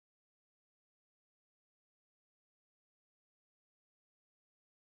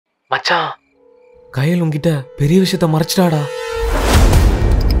மச்சான், கையில் உங்ககிட்ட பெரிய விஷயத்த மறைச்சிட்டாடா.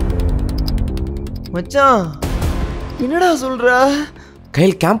 மச்சான் என்னடா சொல்ற?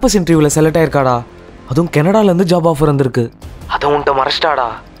 கையில் கேம்பஸ் இன்டர்வியூவில் செலக்ட் ஆயிருக்காடா. அதுவும் கனடாலேருந்து ஜாப் ஆஃபர் வந்திருக்கு. அதை உன்கிட்ட மறைச்சிட்டாடா.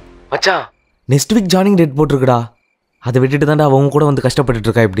 மச்சான், நெக்ஸ்ட் வீக் ஜாயினிங் டேட் போட்டிருக்குடா. அதை விட்டுட்டு தான்டா அவங்க கூட வந்து கஷ்டப்பட்டுட்டு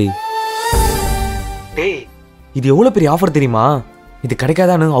இருக்கா. இப்படி டேய், இது எவ்வளோ பெரிய ஆஃபர் தெரியுமா? இது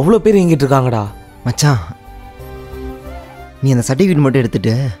கிடைக்காதான்னு அவ்வளோ பேர் எங்கிட்டு இருக்காங்கடா. மச்சான், நீ அந்த சர்டிஃபிகேட் மட்டும்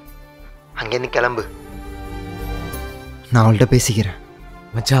எடுத்துட்டு அங்கேருந்து கிளம்பு. நான் அவள்கிட்ட பேசிக்கிறேன்.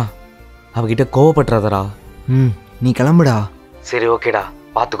 மச்சான், அவகிட்ட கோவப்பட்டுறாதடா. நீ கிளம்புடா. சரி, ஓகேடா,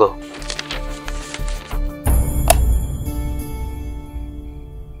 பார்த்துக்கோ.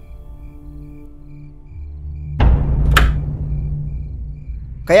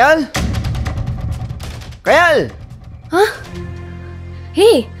 கயால், கயால்.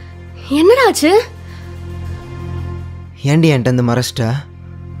 ஏய், என்னடாச்சு? ஏண்டி என்கிட்ட வந்து மறைச்சிட்ட?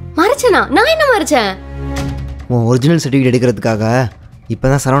 மறைச்சனா? நான் என்ன மறைச்சேன்? உன் ஒரிஜினல் சர்டிஃபிகேட் எடுக்கிறதுக்காக இப்போ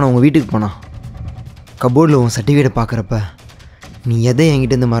தான் சரவணன் உங்கள் வீட்டுக்கு போனான். கபோர்டில் உன் சர்டிஃபிகேட்டை பார்க்குறப்ப நீ எதை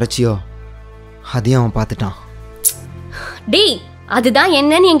என்கிட்டேருந்து மறைச்சியோ அதையும் அவன் பார்த்துட்டான். டேய், அதுதான்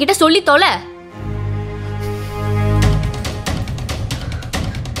என்னன்னு என்கிட்ட சொல்லி தொலை.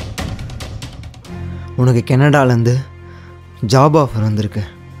 உனக்கு கனடாலேருந்து ஜாப் ஆஃபர் வந்திருக்கு.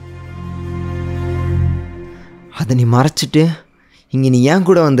 அதை நீ மறைச்சிட்டு இங்கே நீ ஏன்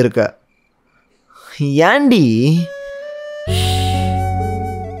கூட வந்திருக்க? ஏண்டி?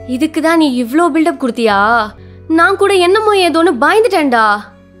 இதுக்கு தான் நீ இவ்ளோ பில்டப் கொடுத்தியா? நான் கூட என்னமோ ஏதோன்னு பயந்துட்டேன்டா.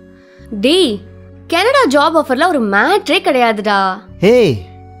 டேய், கனடா ஜாப் ஆஃபர்ல ஒரு மேட்ரே கிடையாதுடா. ஏய்,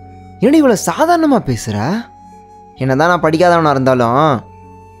 என்னடி இவ்வளோ சாதாரணமாக பேசுகிற? என்னதான் நான் படிக்காதவனாக இருந்தாலும்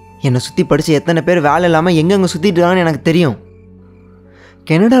என்னை சுற்றி படித்து எத்தனை பேர் வேலை இல்லாமல் எங்கெங்கே சுற்றிட்டு இருக்காங்கன்னு எனக்கு தெரியும்.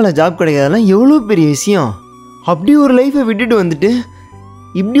 கனடாவில் ஜாப் கிடைக்காதெல்லாம் எவ்வளோ பெரிய விஷயம். அப்படி ஒரு லைஃப்பை விட்டுட்டு வந்துட்டு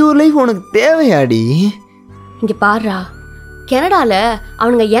இப்படி ஒரு லைஃப் உனக்கு தேவையாடி? இங்கே பாருடா, கனடாவில்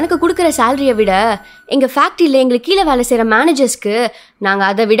அவனுங்க எனக்கு கொடுக்குற சேலரியை விட எங்கள் ஃபேக்ட்ரியில் எங்களுக்கு கீழே வேலை செய்கிற மேனேஜர்ஸ்க்கு நாங்கள்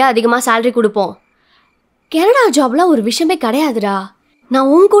அதை விட அதிகமாக சேலரி கொடுப்போம். கனடா ஜாப்லாம் ஒரு விஷயமே கிடையாதுடா. நான்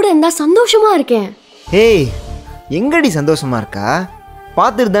உன் கூட இருந்தால் சந்தோஷமாக இருக்கேன். ஏய், எங்கடி சந்தோஷமாக இருக்கா?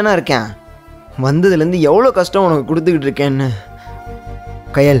 பார்த்துட்டு தானே இருக்கேன் வந்ததுலேருந்து எவ்வளோ கஷ்டம் உனக்கு கொடுத்துக்கிட்டு இருக்கேன்னு.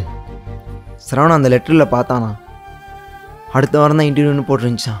 கயல், சரவணா அந்த லெட்டரில் பார்த்தானா? அடுத்த வாரம் தான் இன்டர்வியூன்னு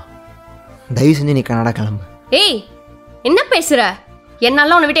போட்டுருந்துச்சான். தயவு செஞ்சு நீ கனடா கிளம்பு. ஏய், என்ன பேசுகிற?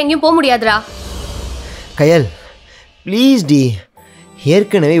 என்னால உன்னை விட்டு எங்கேயும் போக முடியாதுடா. கயல் ப்ளீஸ் டி.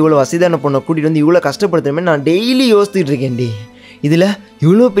 ஏற்கனவே இவ்வளோ வசதியான பொண்ணை கூட்டிகிட்டு வந்து இவ்வளோ கஷ்டப்படுத்துறமே நான் டெய்லி யோசித்துட்டு இருக்கேன்டி. இதில்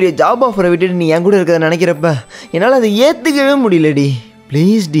இவ்வளோ பெரிய ஜாப் ஆஃபரை விட்டுட்டு நீ என் கூட இருக்கிறத நினைக்கிறப்ப என்னால் அதை ஏற்றுக்கவே முடியலடி.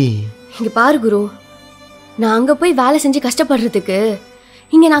 Please D. இங்கே பாரு குரு, நான் அங்கே போய் வேலை செஞ்சு கஷ்டப்படுறதுக்கு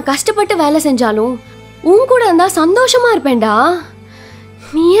இங்கே நான் கஷ்டப்பட்டு வேலை செஞ்சாலும் உன் கூட இருந்தா சந்தோஷமா இருப்பேன்டா.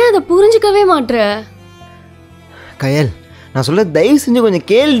 நீ ஏன் அதை புரிஞ்சுக்கவே மாட்ற? கயல், நான் சொல்ல தயவு செஞ்சு கொஞ்சம்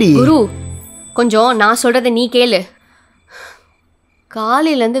கேள்டி. குரு, கொஞ்சம் நான் சொல்றத நீ கேளு.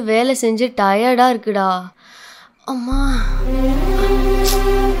 காலையிலேருந்து வேலை செஞ்சு டயர்டா இருக்குடா. அம்மா,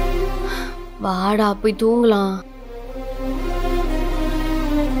 வாடா போய் தூங்கலாம்.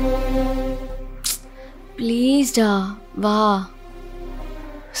 ப்ளீஸ்டா வா.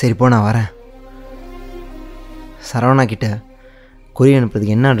 சரி போ, நான் வரேன். சரவணா கிட்ட கொரியர்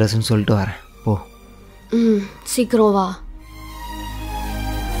அனுப்புறதுக்கு என்ன அட்ரஸ்ன்னு சொல்லிட்டு வரேன். போ. சீக்கிரம் வா.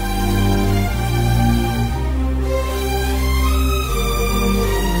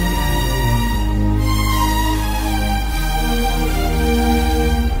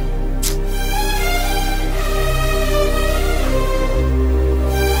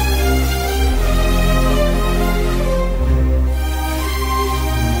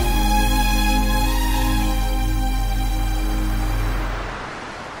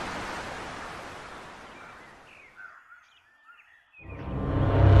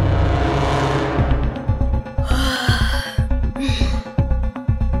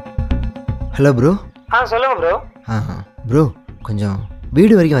 Hello bro. சொல்லுங்க ப்ரோ. ப்ரோ, கொஞ்சம்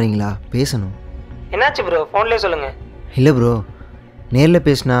வீடு வரைக்கும் வரீங்களா? பேசணும். என்னாச்சு ப்ரோ? ஃபோன்லேயே சொல்லுங்க. இல்லை ப்ரோ, நேரில்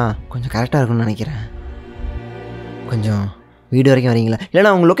பேசினா கொஞ்சம் கரெக்டாக இருக்கும்னு நினைக்கிறேன். கொஞ்சம் வீடு வரைக்கும் வரீங்களா?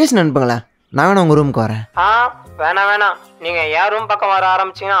 இல்லைனா உங்கள் லொக்கேஷன் அனுப்புங்களேன், நான் வேணா உங்கள் ரூமுக்கு வரேன். வேணாம். நீங்கள் என் ரூம் பக்கம் வர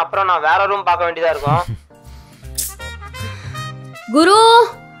ஆரம்பிச்சிங்கன்னா அப்புறம் நான் வேற ரூம் பார்க்க வேண்டியதாக இருக்கும். குரு,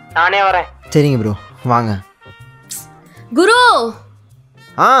 நானே வரேன். சரிங்க ப்ரோ, வாங்க. குரு.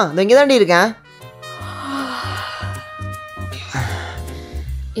 இந்த இங்கே தாண்டி இருக்கேன்.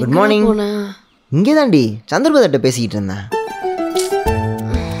 Good morning. இங்கே தாண்டி சந்திரபதட்ட பேசிக்கிட்டு இருந்தேன்.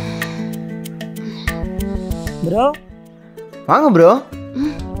 ப்ரோ வாங்க ப்ரோ.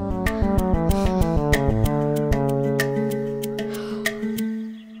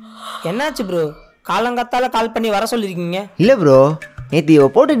 என்னாச்சு ப்ரோ? காலங்காத்தால கால் பண்ணி வர சொல்லியிருக்கீங்க. இல்லை ப்ரோ, நேற்று இவ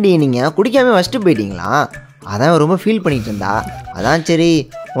போட்ட டீ நீங்கள் குடிக்காமல் வச்சுட்டு போயிட்டீங்களா? அதான் ரொம்ப ஃபீல் பண்ணிட்டு இருந்தா. அதான் சரி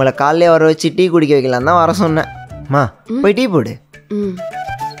உங்களை காலையிலே வர வச்சு டீ குடிக்க வைக்கலாம் தான் வர சொன்னேன். அம்மா போய் டீ போடு.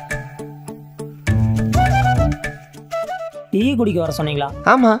 டீ குடிக்க வர சொன்னீங்களா?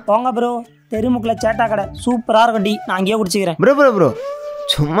 ஆமாம். போங்க ப்ரோ, தெருமுக்கில் சேட்டா கடை சூப்பராக இருக்கும் டீ, நான் அங்கேயே குடிச்சிக்கிறேன். ப்ரோ ப்ரோ ப்ரோ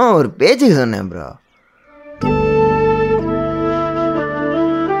சும்மா ஒரு பேச்சுக்கு சொன்னேன் ப்ரோ.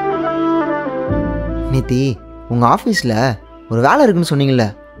 நேத்தி உங்கள் ஆஃபீஸில் ஒரு வேலை இருக்குன்னு சொன்னீங்களே,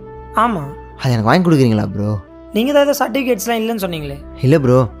 ஆமாம். அது எனக்கு வாங்கி கொடுக்குறீங்களா ப்ரோ? நீங்கள் தான் ஏதோ சர்டிஃபிகேட்ஸ்லாம் இல்லைன்னு சொன்னீங்களே. இல்லை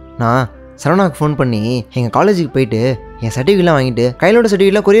ப்ரோ, நான் சரவணாவுக்கு ஃபோன் பண்ணி எங்கள் காலேஜுக்கு போயிட்டு என் சர்டிஃபிகேட்லாம் வாங்கிட்டு கையிலோட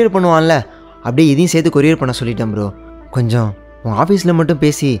சர்டிஃபிகேட்லாம் கொரியர் பண்ணுவான்ல, அப்படியே இதையும் சேர்த்து கொரியர் பண்ண சொல்லிட்டேன் ப்ரோ. கொஞ்சம் உங்கள் ஆஃபீஸில் மட்டும்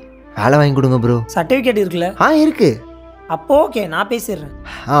பேசி வேலை வாங்கி கொடுங்க ப்ரோ. சர்டிஃபிகேட் இருக்குல்ல? இருக்குது. அப்போ ஓகே, நான் பேசிடுறேன்.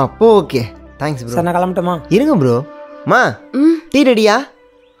 அப்போ ஓகே, தேங்க்ஸ் ப்ரோ. சார் நான் கிளம்பட்டுமா? இருங்க ப்ரோ. மா டீ ரெடியா?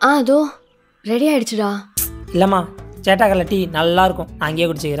 அதோ ரெடி ஆயிடுச்சுடா. இல்லைம்மா, சேட்டா கடை டீ நல்லா இருக்கும், நான் அங்கேயே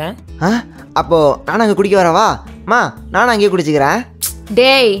குடிச்சிக்கிறேன். அப்போ நானும் அங்கே குடிக்க வரவா? மா நானும் அங்கேயே குடிச்சிக்கிறேன்.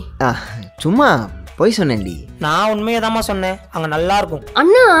 டேய் சும்மா போய் சொன்னேன்டி. நான் உண்மையை தாம்மா சொன்னேன், அங்கே நல்லா இருக்கும்.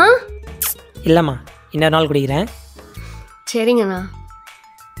 அண்ணா. இல்லைம்மா, இன்னொரு நாள் குடிக்கிறேன். சரிங்கண்ணா.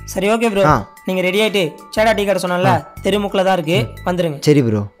 சரி ஓகே ப்ரோ, நீங்கள் ரெடி ஆகிட்டு சேட்டா டீ கடை சொன்னல தெருமுக்கில் தான் இருக்குது, வந்துடுங்க. சரி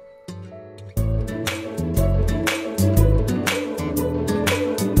ப்ரோ.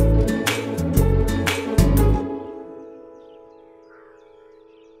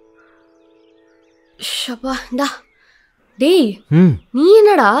 ஷப்பா டா. டேய் நீ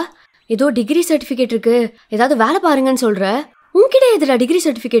என்னடா ஏதோ டிகிரி சர்டிஃபிகேட் இருக்கு, ஏதாவது வேலை பாருங்கன்னு சொல்ற. உன்கிட்ட எதுடா டிகிரி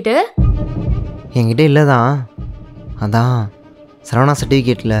சர்டிஃபிகேட்டு? என்கிட்ட இல்லை தான். அதான் சரவணா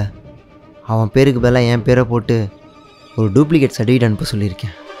சர்டிஃபிகேட்டில் அவன் பேருக்கு பதிலாக என் பேரை போட்டு ஒரு டூப்ளிகேட் சர்டிஃபிகேட் அனுப்ப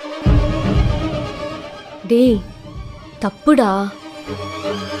சொல்லியிருக்கேன். டேய் தப்புடா.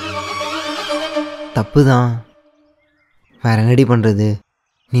 தப்பு தான், வேற என்னடி பண்ணுறது?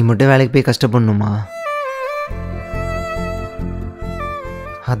 நீ மட்டும் வேலைக்கு போய் கஷ்டப்படணுமா?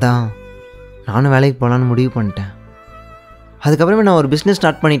 அதான் நானும் வேலைக்கு போகலான்னு முடிவு பண்ணிட்டேன். அதுக்கப்புறமே நான் ஒரு பிஸ்னஸ்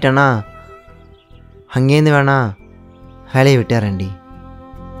ஸ்டார்ட் பண்ணிட்டேன்னா அங்கேருந்து வேணா வேலையை விட்டாரண்டி.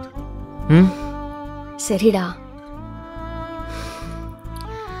 சரிடா,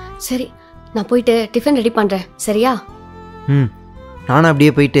 சரி நான் போயிட்டு டிஃபன் ரெடி பண்ணுறேன், சரியா? நானும்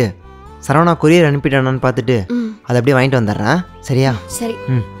அப்படியே போயிட்டு சரவணா கொரியர் அனுப்பிட்டானான்னு பார்த்துட்டு அதை அப்படியே வாங்கிட்டு வந்துடுறேன், சரியா? சரி.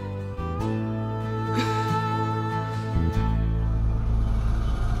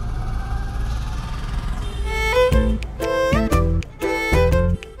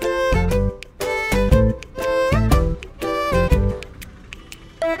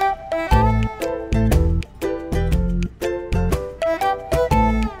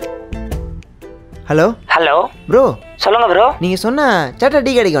 Hello hello bro. சொல்லுங்க ப்ரோ. நீங்கள் சொன்ன சேட்டா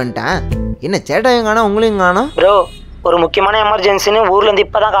டீ கடைக்கு வந்துட்டேன். என்ன சேட்டாயும் காணோம் உங்களையும் காணோம்? ப்ரோ ஒரு முக்கியமான எமர்ஜென்சின்னு ஊர்லேருந்து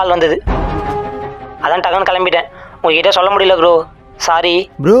இப்போ தான் கால் வந்தது, அதான் டக்குன்னு கிளம்பிட்டேன். உங்ககிட்ட சொல்ல முடியல ப்ரோ, சாரி.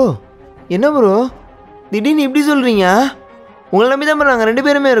 ப்ரோ என்ன ப்ரோ திடீர்னு இப்படி சொல்கிறீங்க? உங்களை நம்பி தான் நாங்கள் 2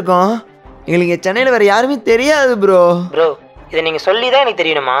 பேருமே இருக்கோம். எங்களுக்கு சென்னையில் வேறு யாருமே தெரியாது ப்ரோ. ப்ரோ இதை நீங்கள் சொல்லி தான் எனக்கு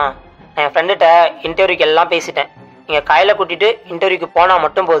தெரியணுமா? நான் என் ஃப்ரெண்டுகிட்ட இன்டர்வியூக்கு எல்லாம் பேசிட்டேன். நீங்கள் கையில் கூட்டிகிட்டு இன்டர்வியூக்கு போனால்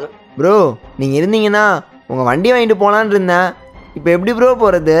மட்டும் போதும். ப்ரோ நீங்கள் இருந்தீங்கன்னா உங்கள் வண்டி வாங்கிட்டு போகலான்னு இருந்தேன். இப்போ எப்படி ப்ரோ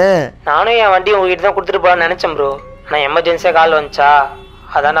போகிறது? நானும் என் வண்டி உங்ககிட்ட தான் கொடுத்துட்டு போகலான்னு நினச்சேன் ப்ரோ. ஆனால் எமர்ஜென்சியாக கால் வந்துச்சா,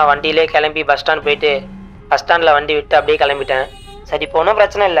 அதான் நான் வண்டியிலே கிளம்பி பஸ் ஸ்டாண்ட் போயிட்டு பஸ் ஸ்டாண்டில் வண்டி விட்டு அப்படியே கிளம்பிட்டேன். சரி இப்போ ஒன்றும்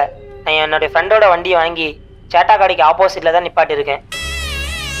பிரச்சனை இல்லை. நான் என்னுடைய ஃப்ரெண்டோட வண்டியை வாங்கி சேட்டா கடைக்கு ஆப்போசிட்டில் தான் நிப்பாட்டியிருக்கேன்.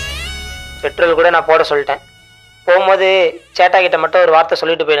 பெட்ரோல் கூட நான் போட சொல்லிட்டேன். போகும்போது சேட்டா கிட்ட மட்டும் ஒரு வார்த்தை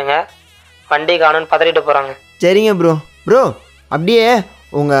சொல்லிட்டு போயிடுங்க, வண்டி காணுன்னு பதறிட்டு போகிறாங்க. சரிங்க ப்ரோ. ப்ரோ அப்படியே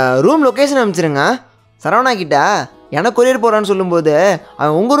உங்கள் ரூம் லொக்கேஷன் அனுப்பிச்சிருங்க. சரவணா கிட்ட எனக்கு கொரியர் போகிறான்னு சொல்லும்போது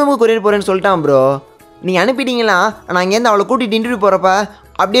அவன் உங்கள் ரூமுக்கு கொரியர் போகிறேன்னு சொல்லிட்டான் ப்ரோ. நீங்கள் அனுப்பிட்டீங்களா நான் இங்கேருந்து அவளை கூட்டிகிட்டு இன்டர்வியூ போகிறப்ப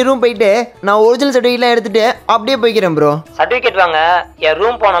அப்படியே ரூம் போயிட்டு நான் ஒரிஜினல் சர்டிஃபிகேட்லாம் எடுத்துகிட்டு அப்படியே போய்க்கிறேன் ப்ரோ. சர்டிஃபிகேட் வாங்க என்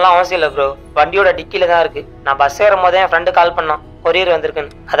ரூம் போனாலும் அவசியம் இல்லை ப்ரோ, வண்டியோட டிக்கியில் தான் இருக்குது. நான் பஸ் ஏறும் போதே என் ஃப்ரெண்டு கால் பண்ணான் கொரியர்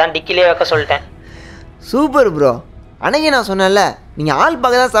வந்திருக்குன்னு, அதான் டிக்கிலே வைக்க சொல்லிட்டேன். Super bro. அன்னைக்கு நான் சொன்னேன்ல நீங்கள் ஆள்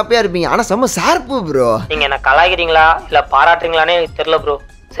பார்க்க தான் சப்பையாக இருப்பீங்க, ஆனால் செம்ம ஷார்ப்பு ப்ரோ. நீங்கள் என்ன கலாய்க்கிறீங்களா இல்லை பாராட்டுறீங்களானே எனக்கு தெரில ப்ரோ.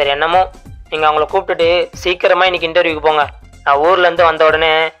 சரி என்னமோ, நீங்கள் அவங்கள கூப்பிட்டுட்டு சீக்கிரமாக இன்றைக்கி இன்டர்வியூக்கு போங்க. நான் ஊர்லேருந்து வந்த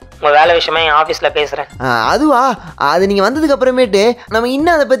உடனே உங்கள் வேலை விஷயமா என் ஆஃபீஸில் பேசுகிறேன். அதுவா? அது நீங்கள் வந்ததுக்கு அப்புறமேட்டு நம்ம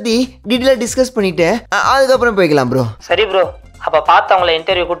இன்னும் அதை பற்றி டீட்டெயிலாக டிஸ்கஸ் பண்ணிவிட்டு அதுக்கப்புறம் போய்க்கலாம் ப்ரோ. சரி ப்ரோ, அப்போ பார்த்து அவங்கள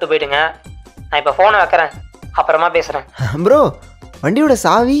இன்டர்வியூ கூப்பிட்டு போயிடுங்க. நான் இப்போ ஃபோனை வைக்கிறேன், அப்புறமா பேசுகிறேன். ப்ரோ வண்டியோட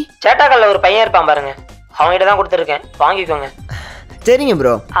சாவி? சேட்டாக்கல்ல ஒரு பையன் இருப்பான் பாருங்க, அவங்ககிட்ட தான் கொடுத்துருக்கேன், வாங்கிக்கோங்க. சரிங்க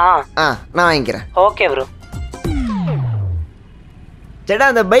ப்ரோ. நான் வாங்கிக்கிறேன். Okay bro. சேட்டா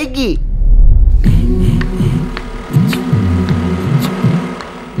அந்த பைக்கு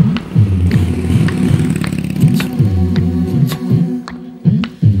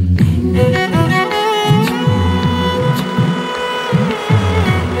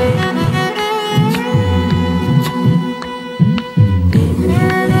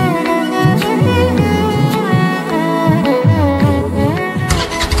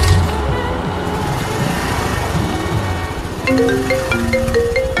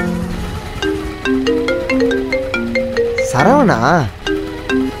சரவணா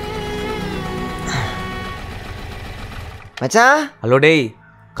மச்சான். ஹலோ டேய்,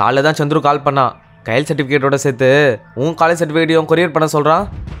 காலைல தான் சந்துரு கால் பண்ணான். கையல் சர்டிஃபிகேட்டோட சேர்த்து உன் காலேஜ் சர்டிஃபிகேட்டையும் கொரியர் பண்ண சொல்கிறான்.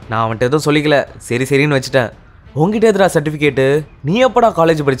 நான் அவன்கிட்ட எதுவும் சொல்லிக்கல, சரின்னு வச்சுட்டேன். உங்ககிட்ட எதுடா சர்டிஃபிகேட்டு? நீ எப்படா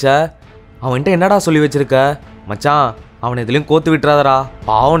காலேஜ் படித்த? அவன்கிட்ட என்னடா சொல்லி வச்சிருக்க? மச்சான், அவனை எதுலேயும் கோத்து விட்டுறாதடா,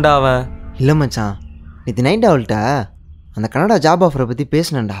 பாவண்டா அவன். இல்லை மச்சான், நேற்று நைட்டு அவள்கிட்ட அந்த கனடா ஜாப் ஆஃபரை பற்றி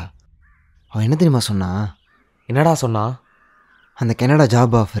பேசினேன்டா. அவன் என்ன தெரியுமா சொன்னான்? என்னடா சொன்னா? அந்த கனடா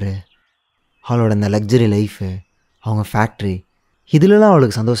ஜாப் ஆஃபரு, அவளோட அந்த லக்ஸரி லைஃபு, அவங்க ஃபேக்ட்ரி, இதுலலாம்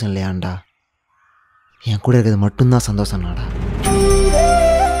அவளுக்கு சந்தோஷம் இல்லையாண்டா. என் கூட இருக்கிறது மட்டும்தான் சந்தோஷம்னாடா.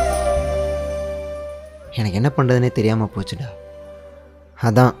 எனக்கு என்ன பண்ணுறதுனே தெரியாமல் போச்சுடா.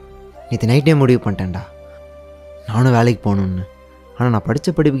 அதான் நேற்று நைட்டே முடிவு பண்ணிட்டேன்டா, நானும் வேலைக்கு போகணுன்னு. ஆனால் நான்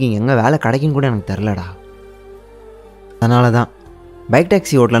படித்த படிப்புக்கு எங்கே வேலை கிடைக்குன்னு கூட எனக்கு தெரிலடா. அதனால தான் பைக்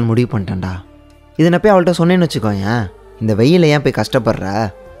டாக்ஸி ஓட்டலான்னு முடிவு பண்ணிட்டேன்டா. இதை நான் போய் அவள்கிட்ட சொன்னேன்னு வச்சுக்கோங்க, இந்த வெயில ஏன் போய் கஷ்டப்படுற,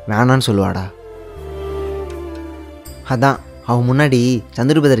 வேணான்னு சொல்லுவாடா. அதான் அவன் முன்னாடி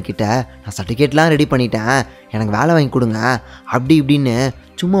சந்திரபதர்கிட்ட நான் சர்டிஃபிகேட்லாம் ரெடி பண்ணிட்டேன், எனக்கு வேலை வாங்கி கொடுங்க அப்படி இப்படின்னு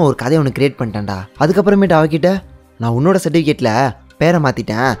சும்மா ஒரு கதையை ஒன்று க்ரியேட் பண்ணிட்டேன்டா. அதுக்கப்புறமேட்டு அவகிட்ட நான் உன்னோட சர்டிஃபிகேட்டில் பேரை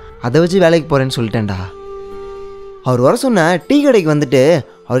மாற்றிட்டேன், அதை வச்சு வேலைக்கு போகிறேன்னு சொல்லிட்டேன்டா. அவர் வர சொன்ன டீ கடைக்கு வந்துட்டு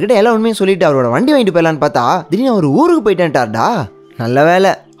அவர்கிட்ட எல்லா உண்மையும் சொல்லிவிட்டு அவரோட வண்டி வாங்கிட்டு போயிடலான்னு பார்த்தா திடீர்னு அவர் ஊருக்கு போயிட்டேன்ட்டார்டா. நல்ல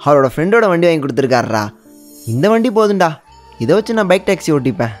வேலை அவரோட ஃப்ரெண்டோட வண்டி வாங்கி கொடுத்துருக்காருடா. இந்த வண்டி போதுண்டா, இதை வச்சு நான் பைக் டாக்ஸி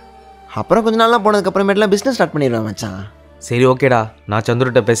ஓட்டிப்பேன். அப்புறம் கொஞ்ச நாள்லாம் போனதுக்கப்புறமேட்டுலாம் பிஸ்னஸ் ஸ்டார்ட் பண்ணிடுவேன் மச்சான். சரி ஓகேடா, நான்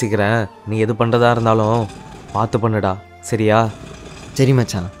சந்துருகிட்ட பேசிக்கிறேன். நீ எது பண்ணுறதா இருந்தாலும் பார்த்து பண்ணுடா, சரியா? சரி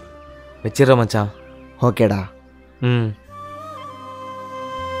மச்சான், வச்சிடுறேன் மச்சான். ஓகேடா. ம்.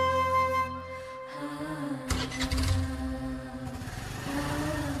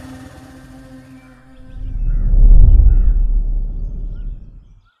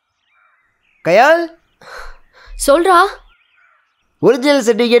 கயால், சொல்றா. Original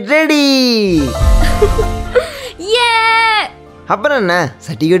certificate ready. ஏ, அப்புறம் என்ன,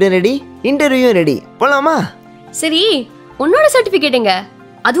 சர்டிஃபிகேட்டும் ரெடி, இன்டர்வியூவும் ரெடி, போகலாமா? சரி, உன்னோட சர்டிஃபிகேட் எங்க?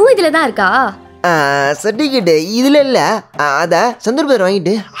 அதுவும் இதில் தான் இருக்கா? சர்டிஃபிகேட்டு இதில் இல்லை, அதை சந்தர்ப்பர்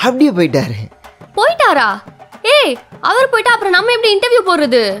வாங்கிட்டு அப்படியே போயிட்டாரு. போயிட்டாரா? ஏய், அவர் போயிட்டா அப்புறம் நம்ம எப்படி இன்டர்வியூ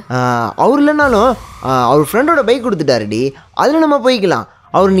போடுறது? அவர் இல்லைனாலும் அவர் ஃப்ரெண்டோட பைக் கொடுத்துட்டாருடி, அதில் நம்ம போய்க்கலாம்.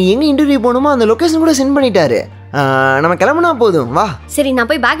 அவர் நீ எங்கே இன்டர்வியூ போகணுமோ அந்த லொக்கேஷன் கூட சென்ட் பண்ணிட்டாரு. நம்ம கிளம்புனா போதும், வா. சரி, நான்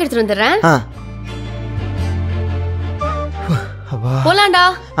போய் பேக் எடுத்துட்டு வந்துடுறேன். போலாண்டா.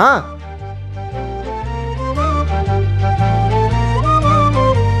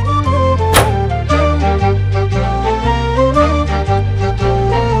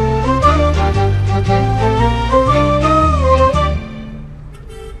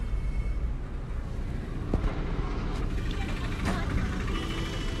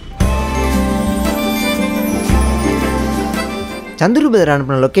 சந்திரபதர்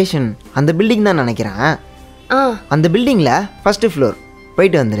அனுப்பின லொக்கேஷன் அந்த பில்டிங் தான் நினைக்கிறேன். அந்த பில்டிங்கில் ஃபர்ஸ்ட் ஃப்ளோர்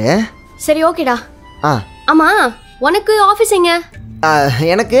போயிட்டு வந்துரு. சரி ஓகேடா. ஆமா, உனக்கு ஆஃபீஸ் எங்க?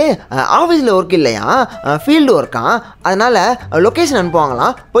 எனக்கு ஆஃபீஸில் ஒர்க் இல்லையா, ஃபீல்டு ஒர்க்கா, அதனால் லொக்கேஷன்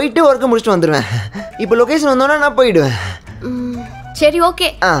அனுப்புவாங்களாம், போயிட்டு ஒர்க்கை முடிச்சுட்டு வந்துடுவேன். இப்போ லொக்கேஷன் வந்தோன்னா நான் போயிடுவேன். சரி ஓகே,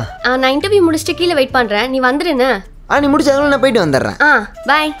 நான் இன்டர்வியூ முடிச்சுட்டு கீழே வெயிட் பண்ணுறேன், நீ வந்துடுன்னு. நீ முடிச்சதுனால நான் போயிட்டு வந்துடுறேன்.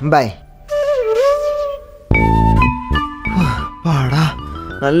 பாய் பாய். வாடா,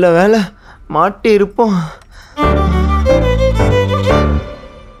 நல்ல வேலை மாட்டி இருப்போம்.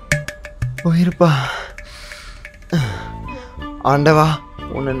 போயிருப்பா. ஆண்டவா,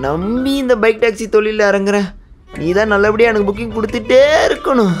 உன்னை நம்பி இந்த பைக் டாக்ஸி தொழிலில் இறங்குறேன், நீ தான் நல்லபடியாக எனக்கு புக்கிங் கொடுத்துட்டே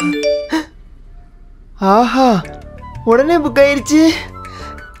இருக்கணும். ஆஹா, உடனே புக் ஆயிடுச்சு,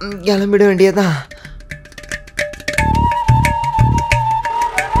 கிளம்பிட வேண்டியதான்.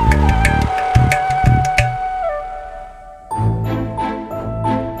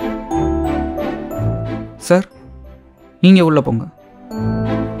 சார், நீங்கள் உள்ளே போங்க.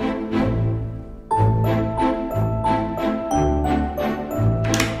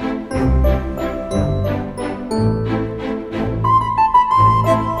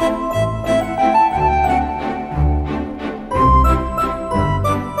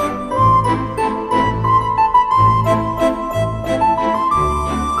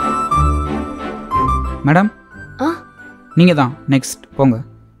 மேடம், நீங்கள் தான் நெக்ஸ்ட், போங்க.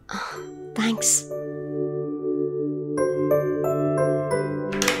 Thanks.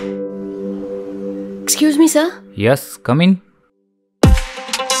 Excuse me, sir. Yes, come in.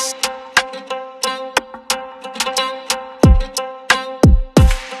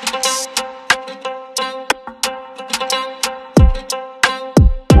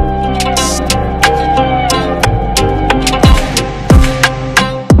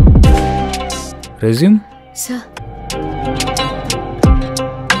 Resume? Sir.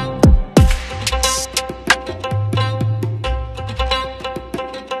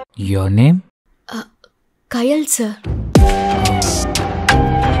 Your name? Kayal sir.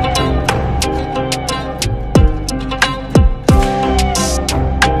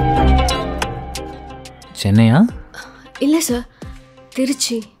 சென்னையா? இல்லை சார்,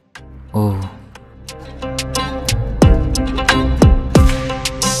 திருச்சி. ஓ.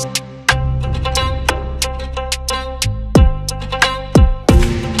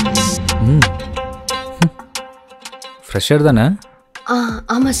 ஃப்ரெஷர் தானே?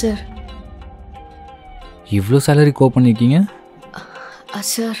 ஆமாம் சார். இவ்வளோ சேலரி கோ பண்ணியிருக்கீங்க?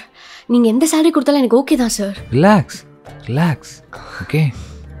 சார், நீங்கள் எந்த சேலரி கொடுத்தாலும் எனக்கு ஓகே தான் sir. Relax relax. Okay.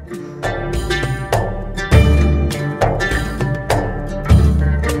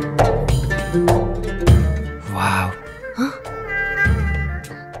 Wow.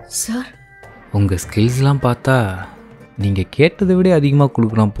 Sir, உங்கள் ஸ்கில்ஸ்லாம் பார்த்தா நீங்கள் கேட்டதை விட அதிகமாக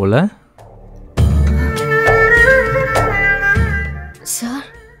கொடுக்குறோம் போல. சார்.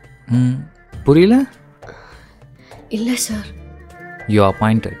 புரியல? இல்லை sir. You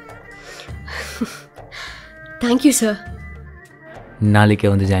appointed. Thank you sir.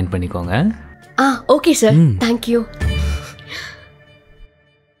 நாளைக்கே வந்து ஜாயின் பண்ணிக்கோங்க. Okay sir. தேங்க்யூ.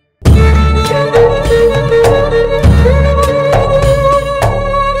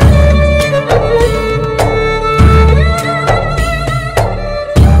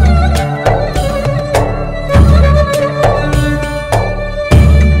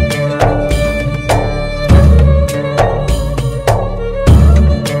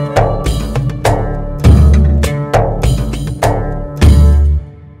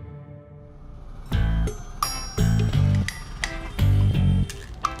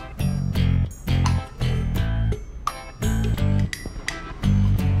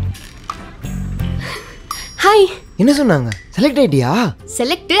 ஹாய். என்ன சொன்னாங்க? செலக்ட் ஆயிட்டியா?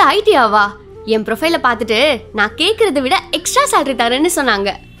 செலக்ட் ஐடியாவா? என் ப்ரொஃபைலை பார்த்துட்டு நான் கேட்குறத விட எக்ஸ்ட்ரா சேலரி தரேன்னு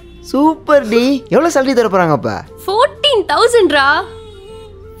சொன்னாங்க. Super D. எவ்வளோ சேலரி தர போகிறாங்க அப்போ? 14,000.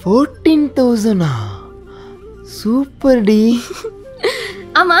 14,000? Super D.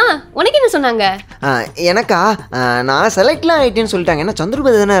 ஆமாம், உனக்கு என்ன சொன்னாங்க? எனக்கா, நான் செலக்ட்லாம் ஆகிட்டேன்னு சொல்லிட்டாங்க. ஏன்னா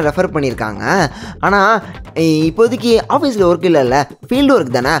சந்திரபதி தானே ரெஃபர் பண்ணியிருக்காங்க. ஆனால் இப்போதைக்கு ஆஃபீஸில் ஒர்க் இல்லைல்ல, ஃபீல்டு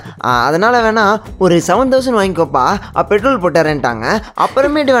ஒர்க் தானே. அதனால் வேணால் ஒரு 7,000 வாங்கிக்கோப்பா, பெட்ரோல் போட்டாரேன்ட்டாங்க.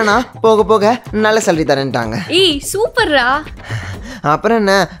 அப்புறமேட்டு வேணா போக போக நல்ல சேலரி தரேன்ட்டாங்க. சூப்பர்ரா. அப்புறம்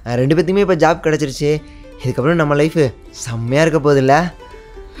என்ன, 2 பேத்துக்குமே இப்போ ஜாப் கிடச்சிருச்சு. இதுக்கப்புறம் நம்ம லைஃபு செம்மையாக இருக்க போதில்ல.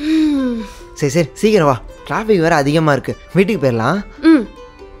 சரி சரி, சீக்கிரம் வா, டிராஃபிக் வேறு அதிகமாக இருக்குது. வீட்டுக்கு போயிடலாம்.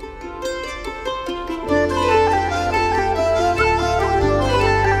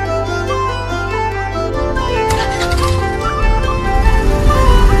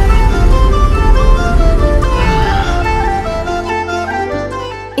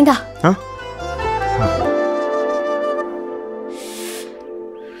 இந்தா.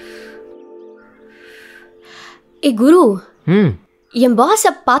 குரு, என் பாஸை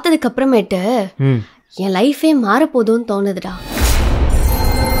பார்த்ததுக்கு அப்புறமேட்டு என் லைஃபே மாறப்போதும்னு தோணுதுடா.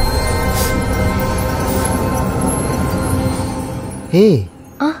 ஏய்,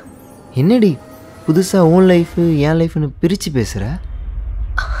 என்னடி புதுசாக உன் லைஃபு என் லைஃப்னு பிரித்து பேசுகிற?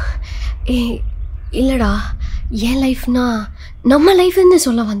 இல்லைடா, என் லைஃப்னா நம்ம லைஃப்னு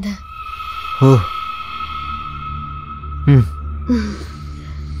சொல்ல வந்தேன். ஓ.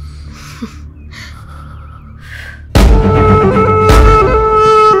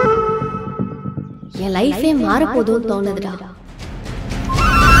 என் லைஃபே மாறப்போதும்னு தோணுதுடா.